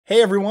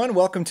Hey everyone,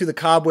 welcome to the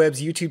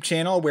Cobwebs YouTube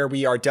channel where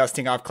we are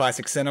dusting off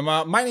classic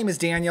cinema. My name is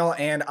Daniel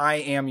and I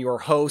am your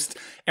host,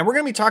 and we're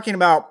going to be talking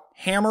about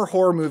Hammer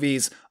horror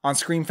movies on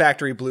Scream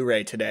Factory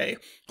Blu-ray today.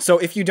 So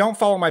if you don't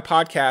follow my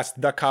podcast,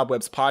 The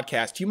Cobwebs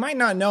Podcast, you might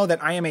not know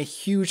that I am a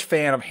huge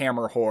fan of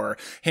Hammer horror.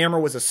 Hammer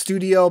was a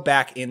studio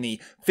back in the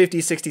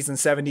 50s, 60s,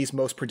 and 70s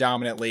most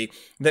predominantly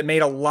that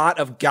made a lot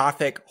of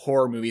gothic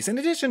horror movies, in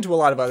addition to a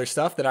lot of other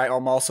stuff that I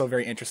am also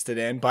very interested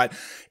in. But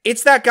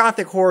it's that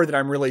gothic horror that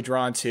I'm really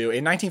drawn to.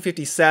 In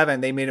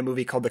 1957, they made a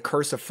movie called The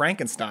Curse of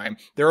Frankenstein,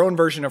 their own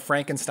version of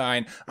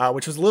Frankenstein,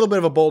 which was a little bit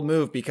of a bold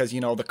move because,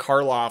 you know, the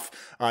Karloff,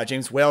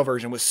 James Whale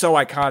version was so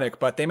iconic,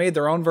 but they made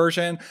their own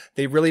version.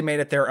 They really made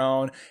it their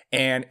own,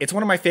 and it's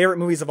one of my favorite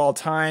movies of all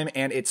time,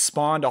 and it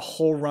spawned a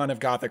whole run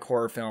of gothic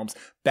horror films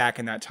back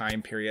in that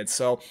time period.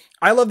 So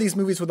I love these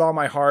movies with all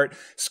my heart.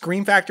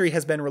 Scream Factory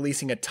has been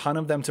releasing a ton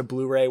of them to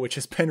Blu-ray, which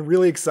has been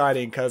really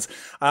exciting because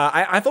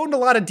I've owned a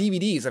lot of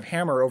DVDs of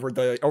Hammer over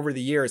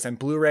the years, and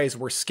Blu-rays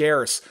were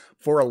scarce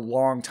for a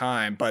long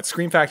time, but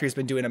Scream Factory has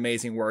been doing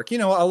amazing work, you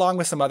know, along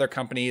with some other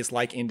companies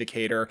like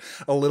Indicator,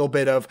 a little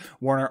bit of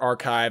Warner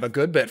Archive, a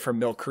good bit from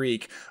Mill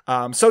Creek.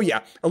 So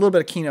yeah, a little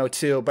bit of Kino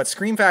too, but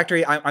Scream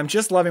Factory, I'm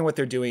just loving what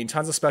they're doing.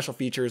 Tons of special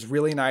features,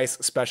 really nice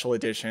special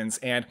editions,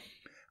 and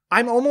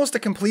I'm almost a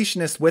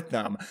completionist with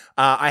them.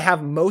 I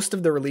have most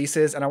of the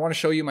releases, and I want to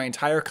show you my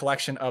entire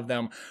collection of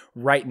them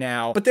right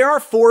now. But there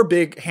are 4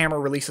 big Hammer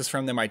releases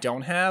from them I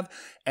don't have,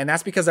 and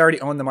that's because I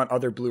already own them on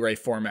other Blu-ray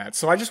formats.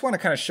 So I just want to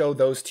kind of show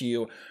those to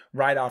you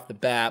right off the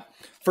bat.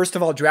 First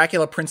of all,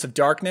 Dracula, Prince of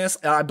Darkness.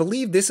 I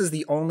believe this is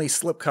the only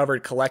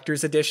slip-covered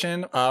collector's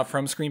edition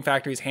from Scream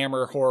Factory's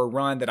Hammer horror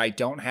run that I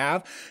don't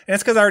have. And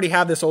it's because I already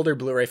have this older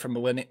Blu-ray from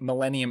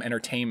Millennium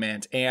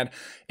Entertainment. And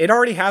it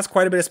already has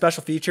quite a bit of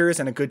special features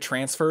and a good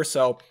transfer,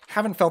 so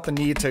haven't felt the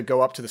need to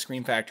go up to the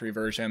Scream Factory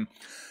version.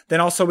 Then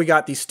also we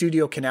got the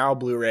Studio Canal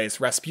Blu-rays,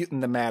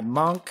 Rasputin the Mad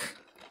Monk,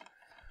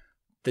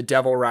 The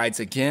Devil Rides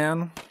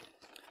Again,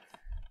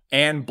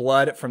 and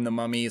Blood from the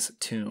Mummy's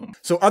Tomb.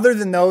 So other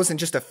than those and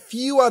just a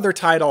few other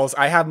titles,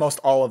 I have most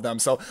all of them.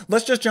 So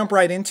let's just jump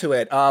right into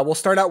it. We'll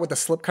start out with the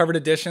slip-covered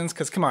editions,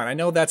 because come on, I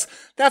know that's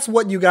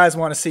what you guys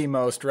want to see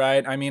most,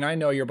 right? I mean, I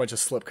know you're a bunch of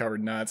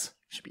slip-covered nuts.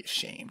 You should be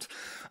ashamed.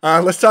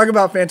 Let's talk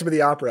about Phantom of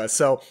the Opera.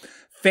 So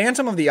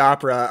Phantom of the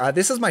Opera,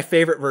 this is my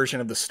favorite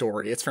version of the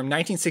story. It's from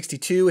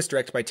 1962. It's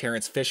directed by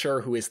Terence Fisher,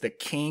 who is the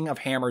king of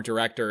Hammer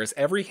directors.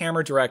 Every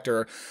Hammer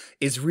director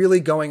is really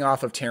going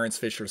off of Terence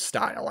Fisher's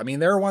style. I mean,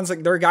 there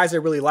are guys I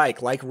really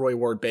like Roy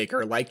Ward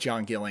Baker, like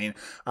John Gilling,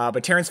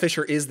 but Terence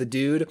Fisher is the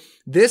dude.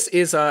 This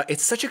is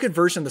it's such a good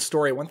version of the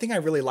story. One thing I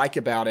really like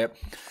about it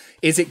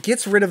is it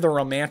gets rid of the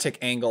romantic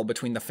angle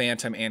between the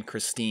Phantom and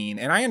Christine.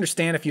 And I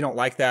understand if you don't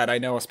like that. I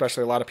know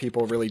especially a lot of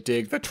people really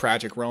dig the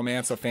tragic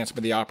romance of Phantom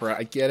of the Opera.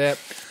 I get it.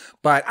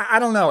 But I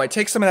don't know. It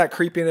takes some of that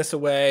creepiness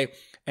away,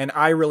 and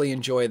I really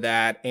enjoy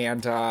that.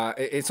 And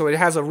so it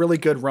has a really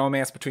good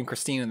romance between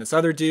Christine and this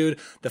other dude.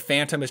 The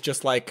Phantom is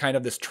just like kind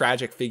of this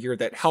tragic figure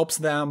that helps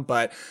them,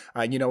 but,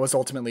 you know, is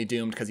ultimately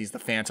doomed because he's the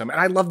Phantom.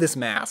 And I love this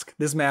mask.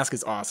 This mask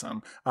is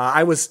awesome.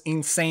 I was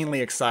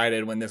insanely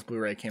excited when this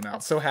Blu-ray came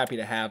out. So happy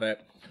to have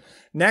it.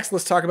 Next,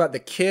 let's talk about The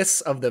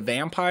Kiss of the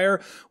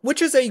Vampire,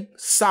 which is a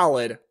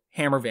solid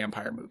Hammer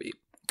vampire movie.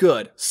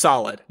 Good,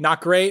 solid, not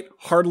great,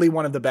 hardly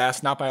one of the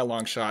best, not by a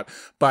long shot,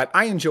 but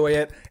I enjoy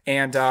it,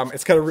 and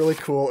it's got a really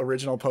cool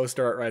original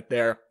poster art right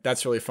there.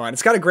 That's really fun.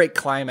 It's got a great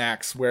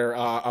climax where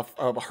a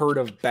herd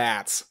of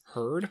bats,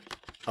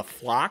 a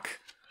flock?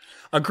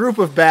 A group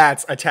of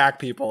bats attack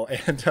people,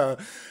 and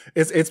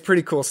it's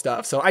pretty cool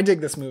stuff. So I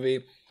dig this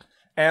movie.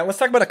 And let's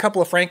talk about a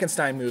couple of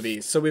Frankenstein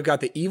movies. So we've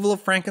got The Evil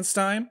of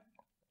Frankenstein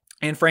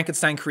and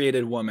Frankenstein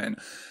Created Woman.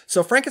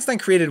 So Frankenstein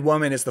Created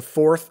Woman is the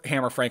 4th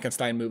Hammer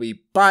Frankenstein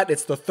movie, but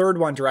it's the 3rd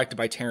one directed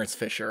by Terence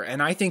Fisher.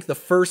 And I think the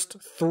first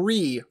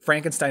 3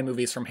 Frankenstein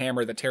movies from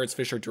Hammer that Terence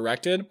Fisher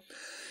directed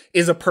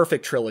is a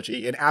perfect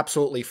trilogy, an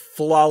absolutely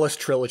flawless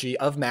trilogy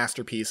of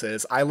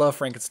masterpieces. I love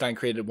Frankenstein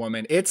Created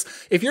Woman.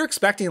 If you're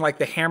expecting like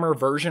the Hammer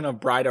version of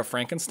Bride of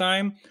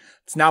Frankenstein,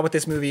 it's not what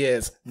this movie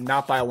is.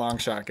 Not by a long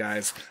shot,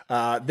 guys.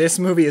 This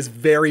movie is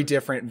very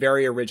different,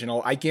 very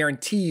original. I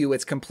guarantee you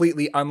it's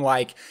completely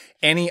unlike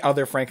any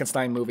other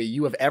Frankenstein movie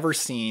you have ever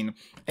seen.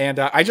 And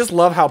I just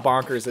love how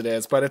bonkers it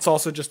is, but it's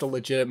also just a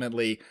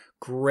legitimately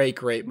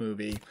great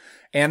movie.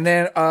 And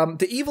then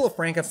The Evil of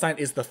Frankenstein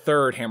is the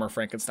 3rd Hammer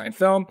Frankenstein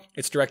film.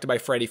 It's directed by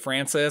Freddie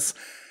Francis.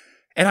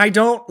 And I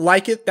don't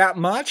like it that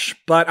much,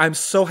 but I'm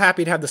so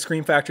happy to have the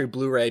Scream Factory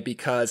Blu-ray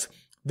because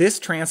this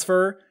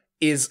transfer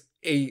is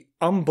a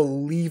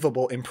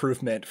unbelievable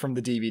improvement from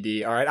the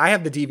DVD. All right, I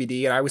have the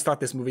DVD, and I always thought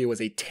this movie was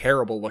a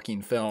terrible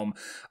looking film.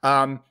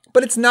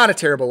 But it's not a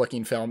terrible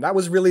looking film. That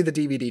was really the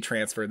DVD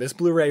transfer. This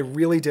Blu-ray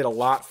really did a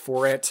lot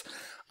for it.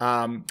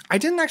 I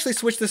didn't actually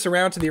switch this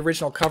around to the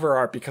original cover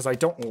art because I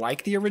don't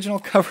like the original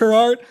cover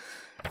art.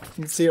 You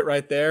can see it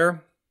right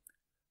there.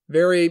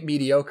 Very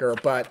mediocre,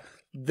 but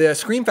the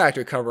Scream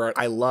Factory cover art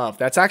I love.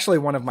 That's actually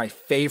one of my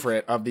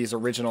favorite of these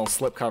original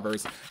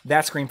slipcovers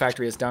that Scream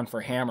Factory has done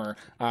for Hammer.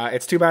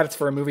 It's too bad it's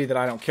for a movie that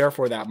I don't care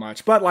for that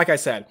much. But like I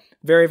said,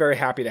 Very, very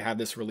happy to have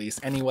this release.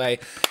 Anyway,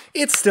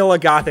 it's still a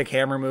gothic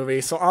Hammer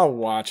movie, so I'll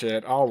watch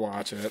it.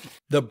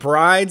 The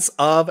Brides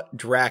of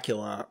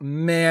Dracula.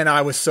 Man,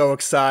 I was so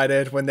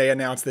excited when they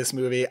announced this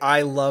movie.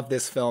 I love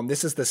this film.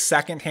 This is the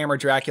second Hammer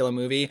Dracula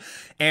movie,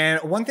 and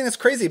one thing that's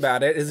crazy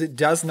about it is it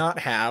does not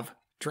have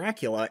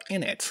Dracula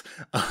in it.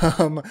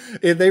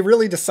 They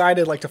really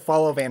decided to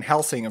follow Van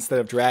Helsing instead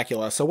of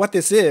Dracula. So what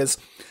this is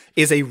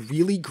a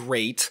really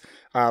great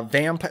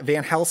Van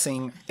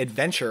Helsing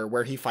adventure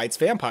where he fights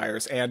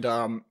vampires. And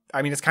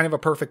it's kind of a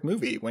perfect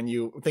movie when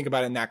you think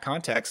about it in that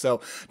context.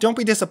 So don't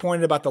be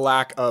disappointed about the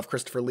lack of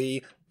Christopher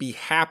Lee. Be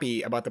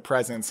happy about the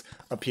presence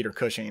of Peter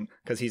Cushing,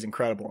 because he's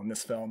incredible in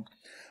this film.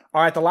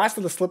 All right, the last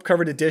of the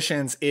slipcovered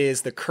editions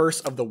is The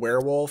Curse of the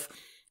Werewolf.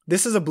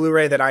 This is a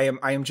Blu-ray that I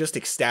am just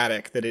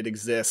ecstatic that it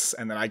exists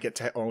and that I get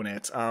to own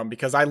it,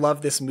 because I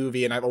love this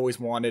movie and I've always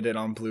wanted it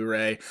on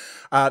Blu-ray.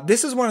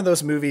 This is one of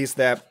those movies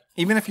that,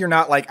 even if you're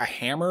not a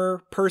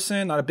Hammer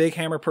person, not a big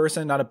Hammer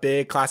person, not a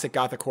big classic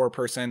gothic horror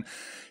person,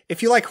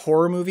 if you like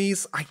horror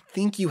movies, I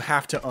think you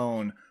have to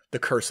own The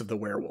Curse of the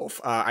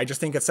Werewolf. I just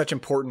think it's such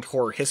important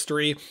horror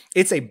history.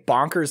 It's a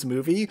bonkers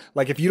movie.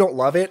 If you don't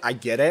love it, I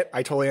get it.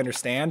 I totally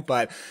understand,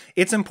 but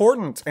it's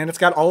important. And it's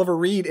got Oliver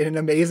Reed in an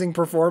amazing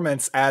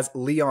performance as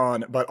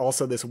Leon, but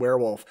also this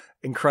werewolf.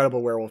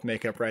 Incredible werewolf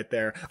makeup right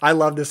there. I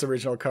love this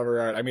original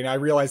cover art. I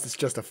realize it's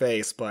just a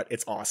face, but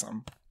it's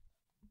awesome.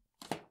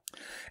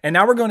 And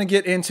now we're going to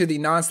get into the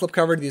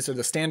non-slipcovered. These are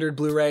the standard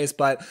Blu-rays,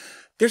 but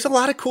there's a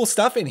lot of cool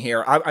stuff in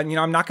here. I'm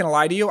not going to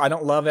lie to you. I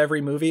don't love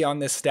every movie on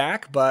this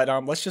stack, but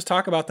let's just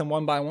talk about them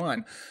one by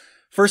one.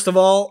 First of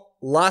all,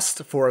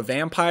 Lust for a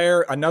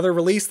Vampire, another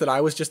release that I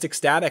was just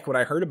ecstatic when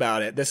I heard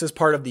about it. This is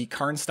part of the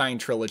Karnstein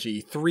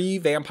trilogy, 3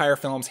 vampire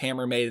films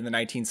Hammer made in the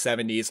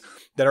 1970s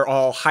that are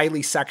all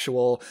highly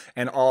sexual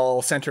and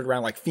all centered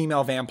around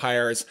female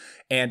vampires,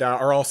 and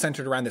are all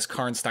centered around this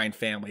Karnstein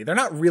family. They're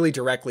not really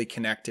directly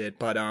connected,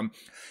 but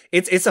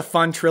it's a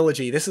fun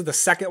trilogy. This is the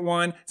second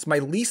one. It's my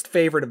least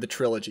favorite of the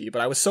trilogy,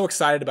 but I was so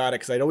excited about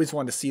it because I'd always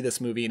wanted to see this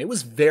movie, and it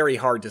was very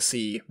hard to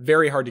see,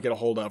 very hard to get a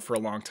hold of for a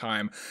long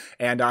time.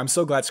 And I'm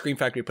so glad Scream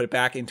Factory put it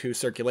back into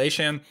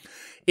circulation.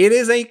 It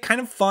is a kind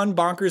of fun,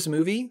 bonkers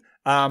movie.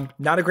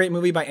 Not a great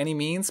movie by any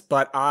means,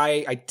 but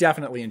I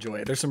definitely enjoy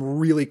it. There's some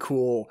really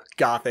cool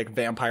gothic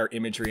vampire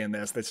imagery in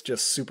this that's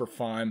just super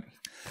fun.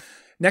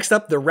 Next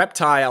up, The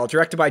Reptile,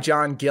 directed by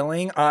John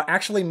Gilling,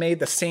 actually made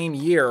the same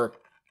year,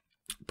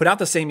 put out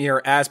the same year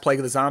as Plague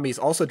of the Zombies,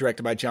 also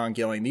directed by John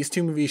Gilling. These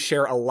two movies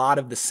share a lot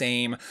of the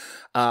same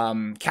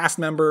cast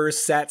members,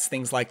 sets,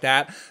 things like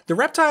that. The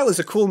Reptile is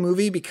a cool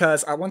movie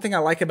because one thing I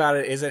like about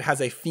it is it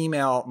has a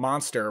female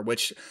monster,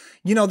 which,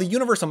 the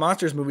Universal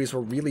Monsters movies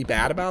were really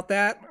bad about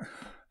that.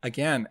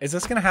 Again, is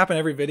this going to happen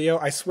every video?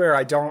 I swear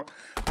I don't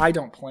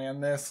plan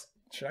this.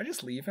 Should I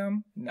just leave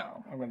him?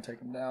 No, I'm going to take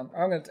him down.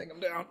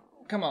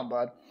 Come on,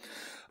 bud.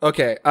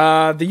 Okay,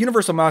 the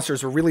Universal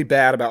Monsters were really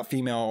bad about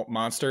female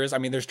monsters.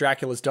 There's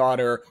Dracula's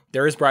daughter,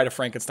 there is Bride of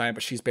Frankenstein,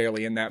 but she's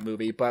barely in that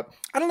movie. But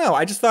I don't know,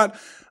 I just thought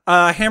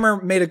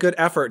Hammer made a good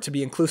effort to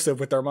be inclusive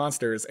with their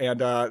monsters,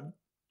 and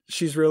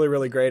she's really,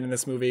 really great in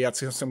this movie.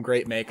 That's some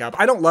great makeup.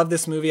 I don't love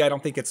this movie. I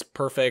don't think it's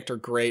perfect or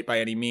great by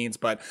any means,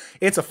 but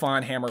it's a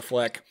fun Hammer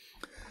flick.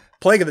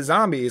 Plague of the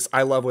Zombies,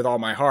 I love with all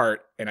my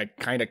heart, and I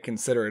kind of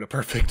consider it a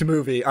perfect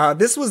movie.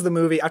 This was the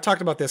movie, I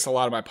talked about this a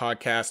lot on my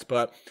podcast,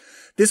 but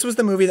this was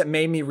the movie that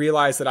made me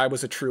realize that I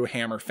was a true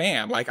Hammer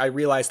fan. I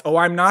realized,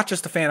 I'm not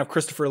just a fan of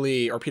Christopher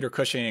Lee or Peter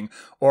Cushing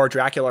or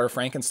Dracula or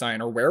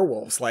Frankenstein or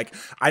werewolves.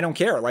 I don't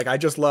care. I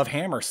just love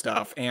Hammer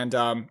stuff. And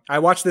I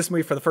watched this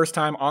movie for the first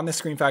time on the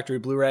Scream Factory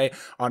Blu-ray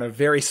on a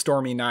very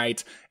stormy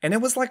night. And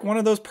it was one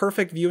of those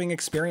perfect viewing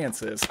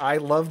experiences. I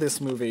love this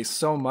movie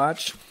so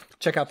much.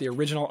 Check out the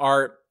original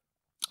art.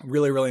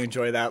 Really, really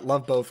enjoy that.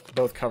 Love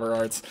both cover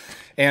arts.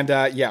 And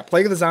yeah,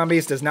 Plague of the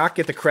Zombies does not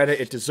get the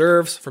credit it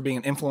deserves for being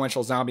an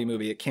influential zombie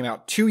movie. It came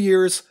out 2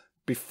 years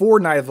before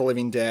Night of the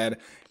Living Dead,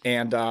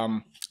 and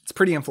it's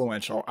pretty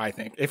influential, I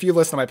think. If you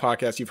listen to my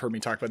podcast, you've heard me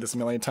talk about this a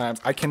million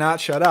times. I cannot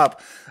shut up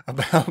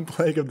about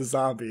Plague of the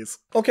Zombies.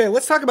 Okay,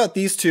 let's talk about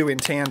these two in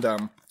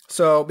tandem.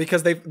 So,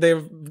 because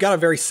they've got a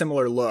very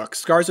similar look.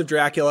 Scars of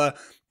Dracula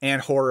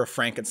and Horror of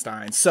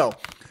Frankenstein. So,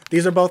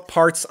 these are both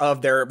parts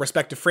of their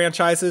respective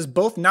franchises,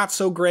 both not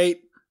so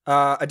great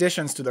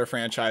additions to their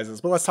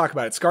franchises. But let's talk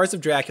about it. Scars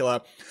of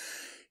Dracula.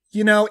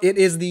 It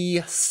is the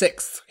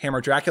 6th Hammer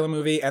Dracula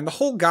movie, and the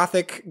whole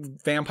gothic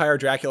vampire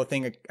Dracula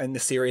thing in the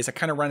series had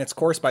kind of run its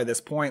course by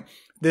this point.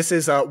 This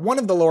is one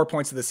of the lower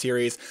points of the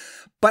series,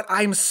 but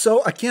I'm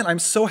so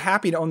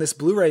happy to own this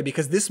Blu-ray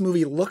because this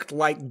movie looked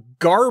like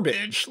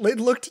garbage. It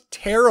looked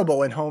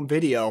terrible in home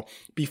video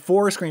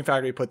before Scream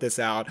Factory put this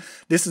out.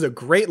 This is a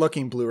great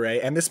looking Blu-ray,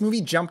 and this movie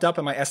jumped up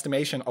in my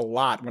estimation a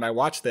lot when I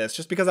watched this,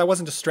 just because I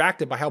wasn't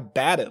distracted by how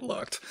bad it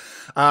looked.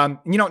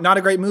 Not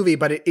a great movie,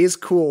 but it is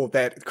cool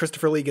that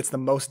Christopher Lee gets the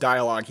most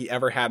dialogue he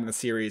ever had in the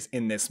series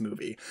in this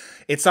movie.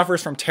 It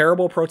suffers from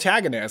terrible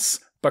protagonists,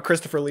 but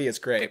Christopher Lee is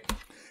great.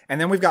 And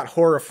then we've got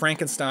Horror of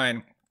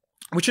Frankenstein.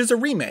 which is a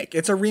remake.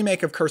 It's a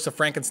remake of Curse of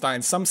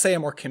Frankenstein. Some say a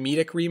more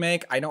comedic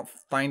remake. I don't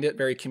find it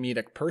very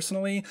comedic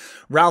personally.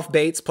 Ralph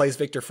Bates plays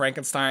Victor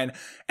Frankenstein,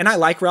 and I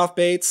like Ralph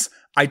Bates.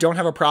 I don't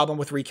have a problem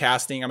with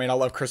recasting. I mean, I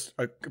love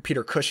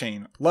Peter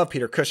Cushing. Love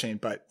Peter Cushing,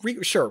 but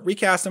sure,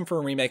 recast him for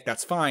a remake,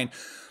 that's fine.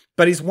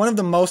 But he's one of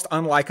the most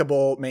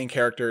unlikable main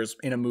characters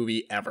in a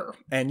movie ever.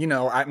 And, you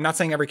know, I'm not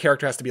saying every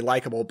character has to be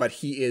likable, but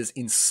he is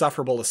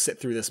insufferable to sit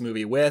through this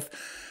movie with.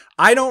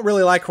 I don't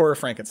really like Horror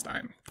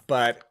Frankenstein,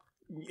 but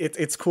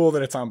it's cool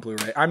that it's on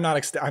Blu-ray. I'm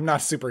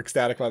not super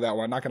ecstatic about that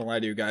one. I'm not going to lie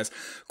to you guys.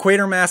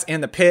 Quatermass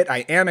and the Pit, I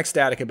am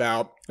ecstatic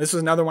about. This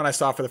was another one I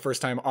saw for the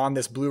first time on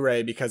this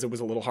Blu-ray because it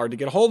was a little hard to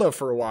get a hold of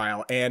for a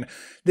while. And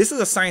this is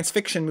a science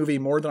fiction movie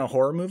more than a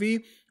horror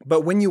movie.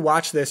 But when you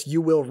watch this,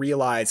 you will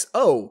realize,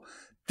 oh,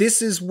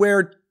 this is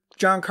where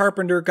John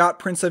Carpenter got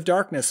Prince of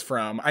Darkness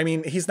from. I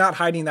mean, he's not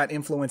hiding that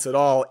influence at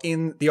all.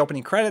 In the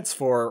opening credits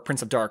for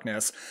Prince of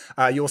Darkness,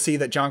 you'll see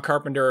that John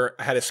Carpenter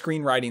had a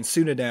screenwriting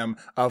pseudonym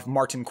of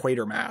Martin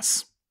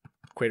Quatermass.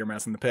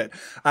 Quatermass in the Pit.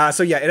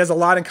 So yeah, it has a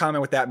lot in common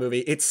with that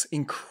movie. It's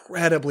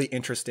incredibly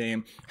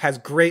interesting. Has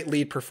great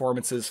lead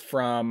performances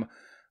from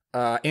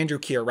Andrew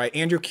Keir, right?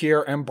 Andrew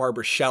Keir and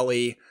Barbara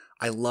Shelley.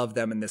 I love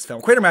them in this film.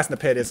 Quatermass in the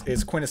Pit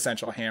is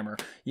quintessential Hammer.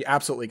 You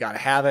absolutely got to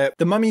have it.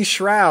 The Mummy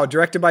Shroud,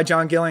 directed by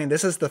John Gillian.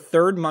 This is the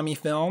third Mummy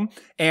film.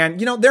 And,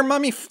 you know, their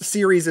Mummy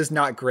series is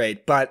not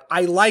great, but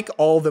I like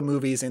all the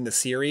movies in the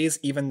series,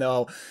 even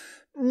though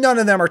none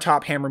of them are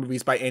top Hammer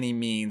movies by any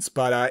means.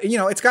 But, you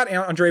know, it's got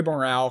Andre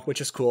Morale,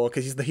 which is cool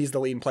because he's the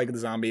lead in Plague of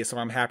the Zombies, so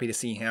I'm happy to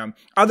see him.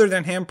 Other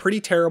than him,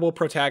 pretty terrible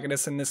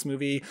protagonist in this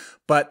movie,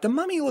 but the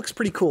Mummy looks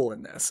pretty cool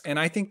in this, and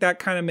I think that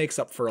kind of makes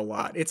up for a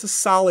lot. It's a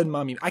solid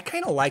Mummy. I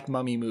kind of like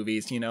Mummy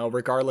movies, you know,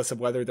 regardless of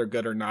whether they're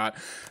good or not.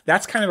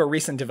 That's kind of a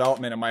recent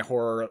development in my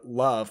horror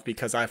love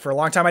because for a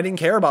long time I didn't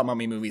care about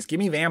Mummy movies. Give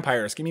me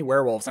vampires, give me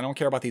werewolves. I don't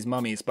care about these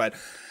mummies, but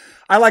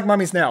I like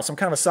mummies now, so I'm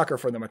kind of a sucker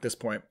for them at this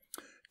point.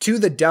 To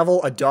the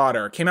Devil, a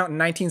Daughter came out in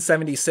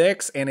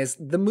 1976 and is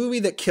the movie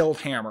that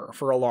killed Hammer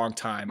for a long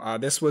time.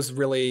 This was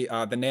really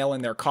the nail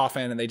in their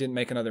coffin, and they didn't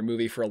make another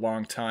movie for a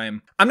long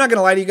time. I'm not going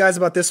to lie to you guys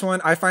about this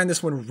one. I find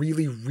this one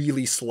really,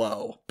 really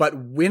slow. But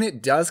when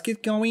it does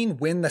get going,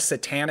 when the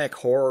satanic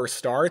horror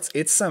starts,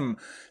 it's some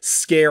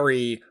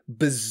scary,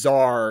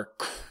 bizarre,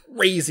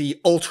 crazy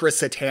ultra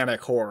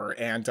satanic horror,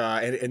 and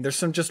there's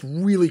some just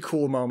really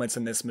cool moments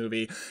in this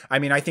movie. I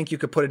mean, I think you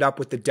could put it up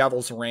with The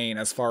Devil's Reign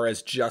as far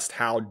as just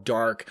how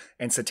dark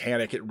and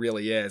satanic it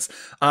really is.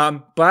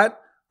 But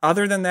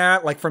other than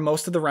that, like for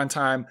most of the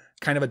runtime,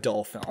 kind of a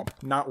dull film.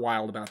 Not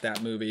wild about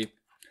that movie.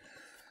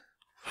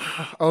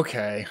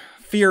 Okay,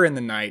 Fear in the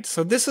Night.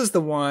 So this is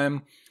the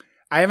one.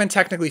 I haven't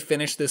technically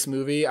finished this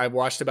movie. I've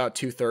watched about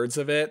 2/3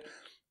 of it.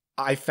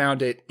 I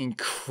found it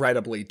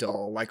incredibly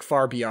dull, like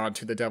far beyond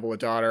To the Devil, a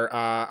Daughter.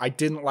 I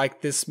didn't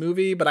like this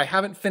movie, but I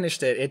haven't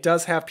finished it. It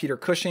does have Peter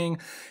Cushing,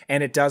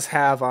 and it does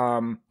have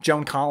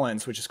Joan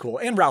Collins, which is cool,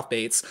 and Ralph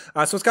Bates.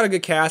 So it's got a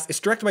good cast.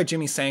 It's directed by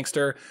Jimmy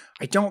Sangster.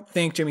 I don't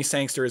think Jimmy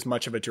Sangster is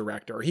much of a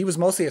director. He was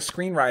mostly a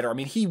screenwriter. I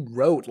mean, he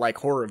wrote like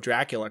Horror of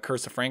Dracula,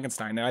 Curse of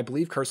Frankenstein, and I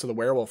believe Curse of the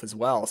Werewolf as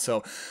well.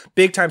 So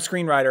big time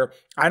screenwriter.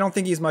 I don't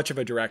think he's much of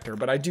a director,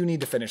 but I do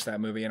need to finish that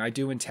movie, and I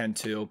do intend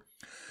to.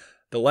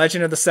 The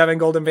Legend of the Seven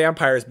Golden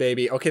Vampires,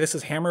 baby. Okay, this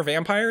is Hammer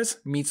Vampires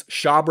meets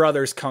Shaw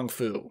Brothers Kung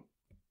Fu.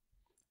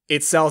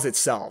 It sells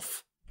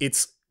itself.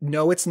 It's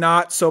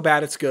not so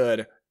bad it's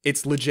good.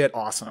 It's legit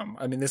awesome.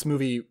 I mean, this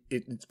movie,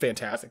 it's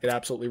fantastic. It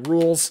absolutely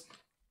rules.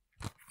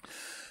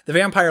 The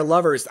Vampire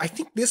Lovers, I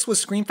think this was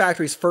Scream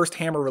Factory's first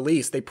Hammer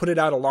release. They put it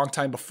out a long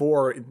time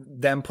before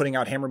them putting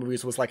out Hammer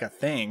movies was like a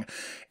thing.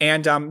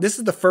 And this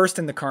is the first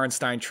in the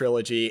Karnstein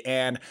trilogy,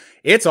 and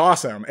it's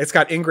awesome. It's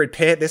got Ingrid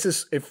Pitt. This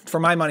is, for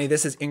my money,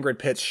 this is Ingrid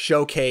Pitt's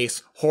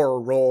showcase horror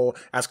role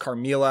as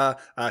Carmilla.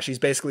 She's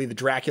basically the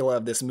Dracula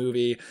of this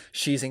movie.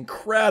 She's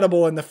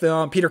incredible in the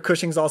film. Peter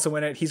Cushing's also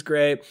in it. He's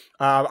great.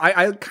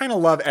 I kind of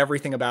love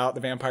everything about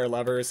The Vampire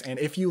Lovers, and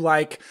if you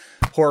like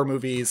horror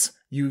movies,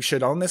 you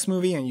should own this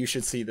movie and you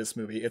should see this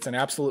movie. It's an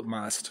absolute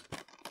must.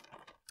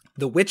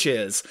 The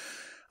Witches.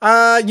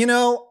 You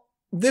know,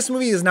 this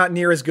movie is not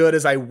near as good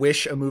as I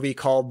wish a movie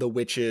called The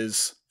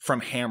Witches from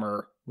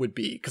Hammer would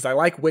be. Because I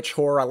like witch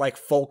horror, I like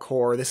folk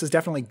horror. This is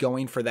definitely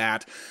going for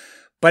that.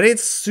 But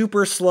it's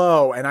super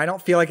slow, and I don't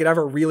feel like it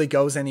ever really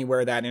goes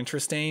anywhere that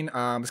interesting.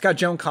 It's got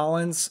Joan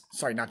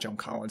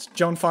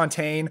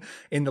Fontaine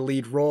in the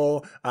lead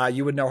role.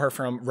 You would know her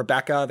from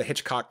Rebecca, the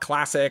Hitchcock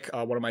classic,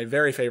 one of my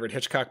very favorite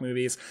Hitchcock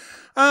movies.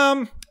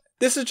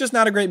 This is just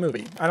not a great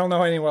movie. I don't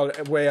know any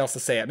way else to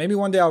say it. Maybe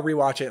one day I'll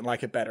rewatch it and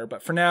like it better,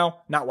 but for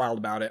now, not wild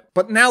about it.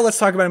 But now let's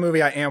talk about a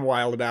movie I am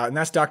wild about, and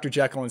that's Dr.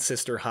 Jekyll and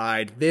Sister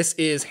Hyde. This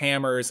is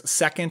Hammer's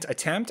second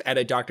attempt at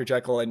a Dr.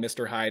 Jekyll and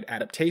Mr. Hyde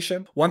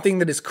adaptation. One thing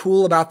that is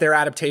cool about their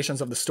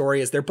adaptations of the story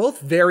is they're both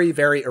very,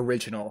 very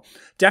original.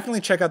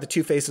 Definitely check out The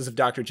Two Faces of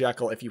Dr.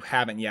 Jekyll if you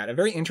haven't yet. A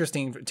very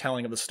interesting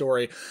telling of the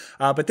story.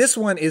 But this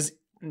one is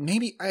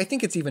maybe, I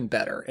think it's even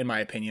better, in my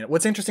opinion.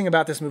 What's interesting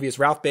about this movie is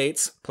Ralph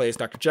Bates plays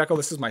Dr. Jekyll.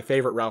 This is my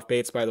favorite Ralph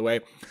Bates, by the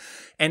way.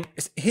 And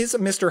his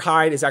Mr.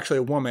 Hyde is actually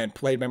a woman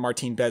played by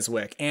Martine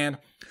Beswick. And,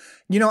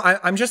 you know,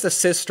 I'm just a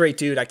cis straight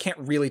dude. I can't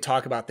really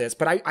talk about this,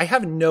 but I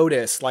have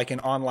noticed, like in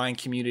online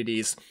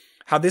communities,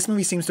 how this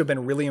movie seems to have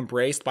been really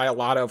embraced by a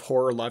lot of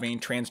horror-loving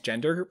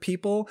transgender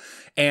people.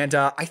 And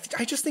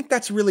I just think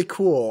that's really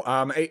cool.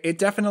 It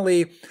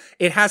definitely,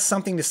 it has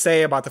something to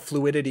say about the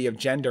fluidity of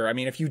gender. I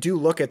mean, if you do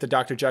look at the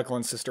Dr. Jekyll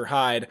and Sister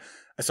Hyde,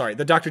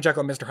 the Dr.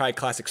 Jekyll and Mr. Hyde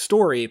classic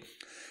story,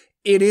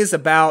 it is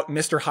about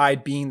Mr.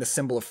 Hyde being the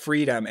symbol of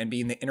freedom and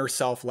being the inner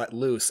self let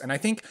loose. And I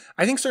think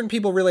certain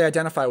people really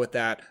identify with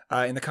that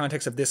in the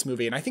context of this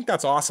movie. And I think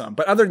that's awesome.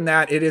 But other than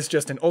that, it is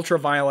just an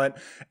ultra-violent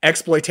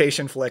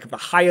exploitation flick of the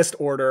highest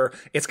order.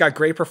 It's got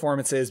great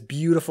performances,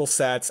 beautiful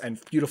sets,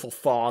 and beautiful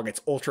fog.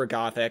 It's ultra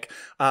gothic.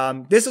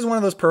 This is one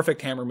of those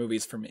perfect Hammer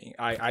movies for me.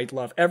 I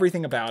love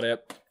everything about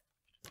it.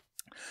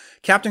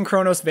 Captain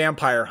Kronos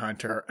Vampire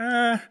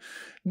Hunter.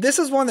 This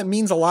is one that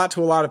means a lot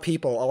to a lot of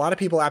people. A lot of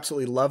people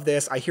absolutely love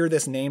this. I hear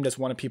this named as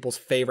one of people's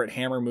favorite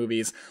Hammer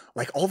movies,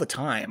 like all the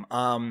time.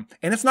 And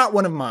it's not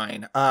one of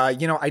mine.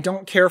 You know, I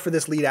don't care for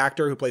this lead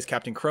actor who plays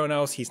Captain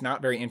Kronos. He's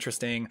not very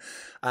interesting.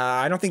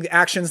 I don't think the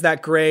action's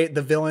that great.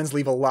 The villains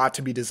leave a lot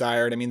to be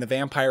desired. I mean, the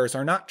vampires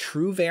are not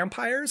true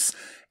vampires.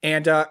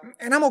 And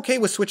I'm okay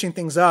with switching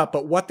things up,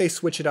 but what they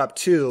switch it up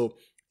to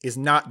is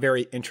not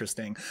very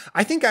interesting.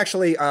 I think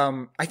actually,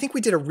 I think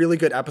we did a really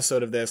good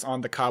episode of this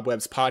on the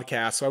Cobwebs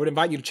podcast, so I would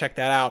invite you to check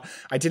that out.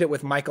 I did it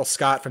with Michael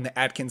Scott from the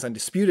Adkins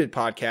Undisputed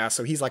podcast,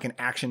 so he's like an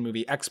action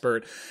movie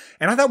expert,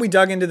 and I thought we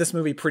dug into this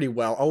movie pretty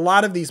well. A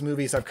lot of these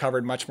movies I've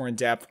covered much more in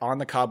depth on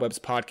the Cobwebs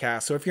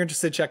podcast, so if you're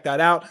interested, check that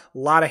out. A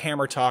lot of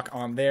Hammer talk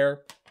on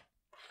there.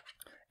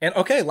 And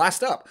okay,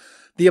 last up,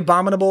 The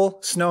Abominable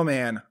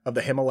Snowman of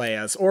the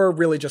Himalayas, or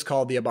really just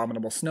called The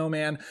Abominable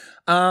Snowman.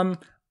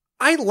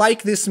 I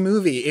like this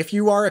movie. If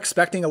you are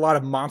expecting a lot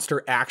of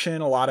monster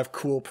action, a lot of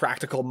cool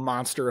practical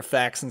monster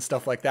effects and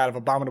stuff like that of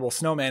Abominable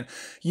Snowman,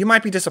 you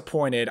might be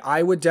disappointed.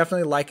 I would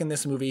definitely liken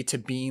this movie to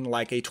being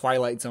like a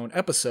Twilight Zone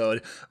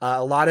episode.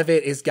 A lot of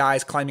it is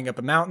guys climbing up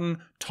a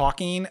mountain,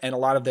 talking, and a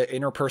lot of the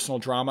interpersonal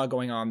drama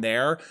going on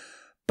there.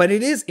 But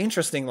it is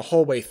interesting the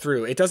whole way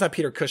through. It does have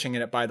Peter Cushing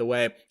in it, by the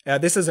way.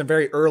 This is a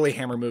very early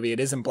Hammer movie. It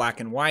is in black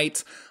and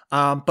white.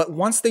 But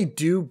once they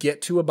do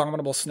get to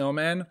Abominable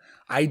Snowman,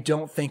 I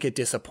don't think it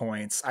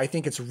disappoints. I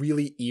think it's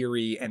really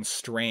eerie and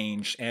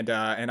strange. And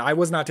I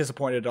was not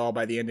disappointed at all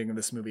by the ending of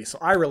this movie. So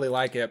I really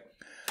like it.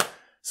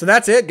 So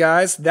that's it,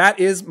 guys. That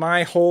is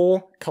my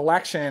whole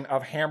collection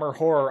of Hammer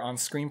horror on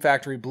Scream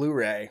Factory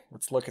Blu-ray.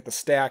 Let's look at the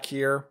stack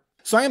here.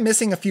 So I am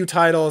missing a few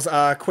titles,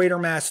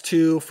 Quatermass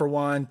 2 for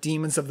one,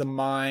 Demons of the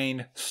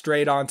Mind,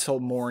 Straight On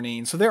Till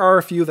Morning. So there are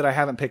a few that I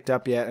haven't picked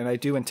up yet, and I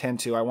do intend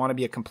to. I want to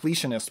be a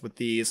completionist with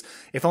these,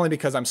 if only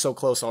because I'm so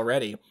close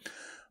already.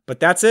 But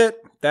that's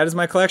it. That is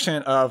my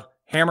collection of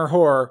Hammer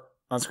horror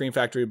on Scream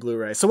Factory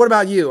Blu-ray. So what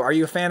about you? Are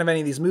you a fan of any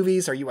of these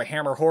movies? Are you a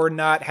Hammer horror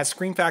nut? Has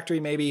Scream Factory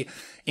maybe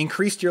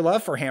increased your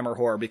love for Hammer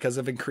horror because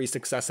of increased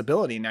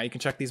accessibility? Now you can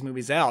check these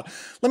movies out.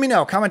 Let me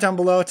know. Comment down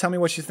below. Tell me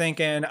what you're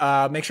thinking.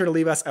 Make sure to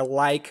leave us a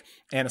like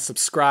and a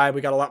subscribe. We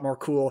got a lot more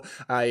cool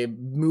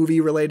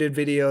movie-related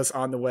videos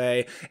on the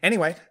way.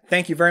 Anyway,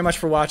 thank you very much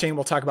for watching.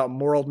 We'll talk about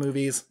more old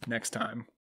movies next time.